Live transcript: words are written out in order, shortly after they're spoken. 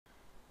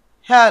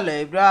Hello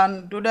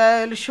everyone,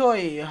 today I will show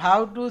you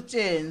how to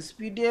change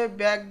PDF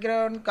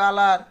background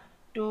color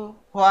to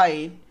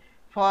white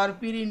for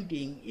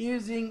printing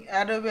using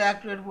Adobe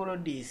Acrobat Pro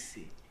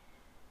DC.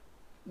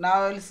 Now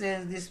I will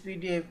change this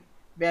PDF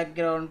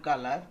background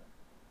color.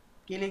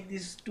 Click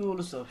this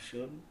tools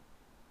option.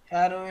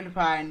 Here we will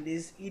find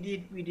this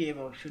edit PDF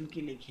option.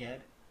 Click here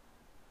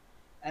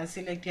and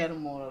select here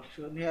more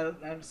option. Here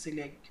and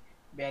select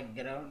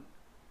background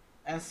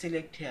and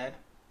select here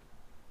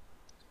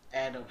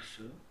add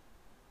option.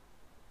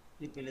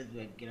 Replace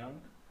background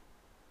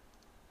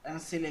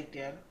and select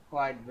here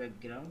white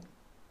background.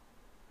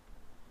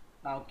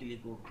 Now click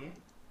OK.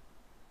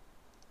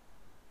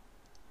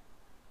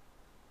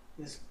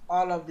 This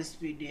all of this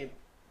PDF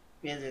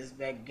pages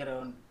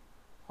background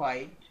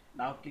white.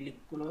 Now click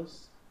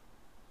close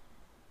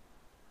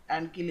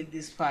and click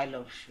this file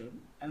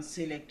option and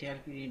select here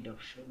print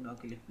option. Now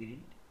click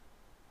print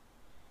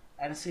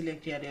and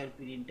select here your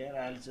printer.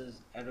 I will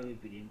choose Adobe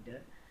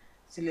printer.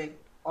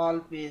 Select all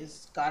page,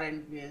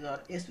 current page or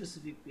a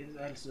specific page.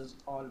 I will choose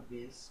all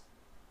page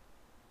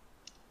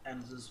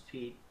and choose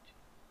fit.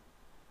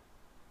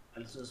 I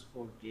will choose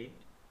portrait.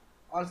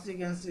 Also you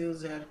can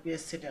choose here page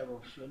setup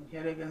option.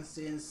 Here you can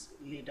change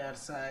letter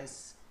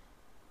size,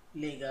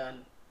 legal,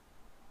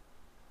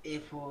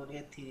 A4,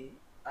 A3.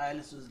 I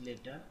will choose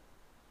letter.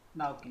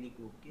 Now click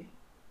OK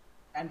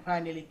and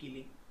finally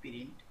click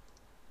print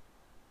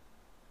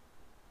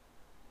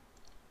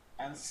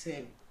and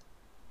save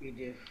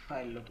PDF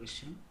file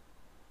location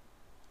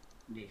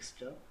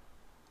desktop.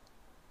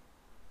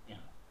 Yeah,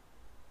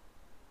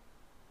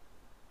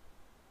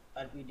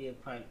 our PDF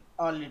file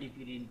already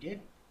printed.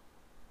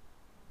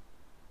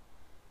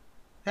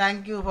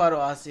 Thank you for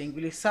watching.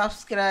 Please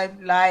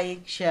subscribe,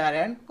 like,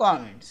 share and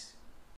comments.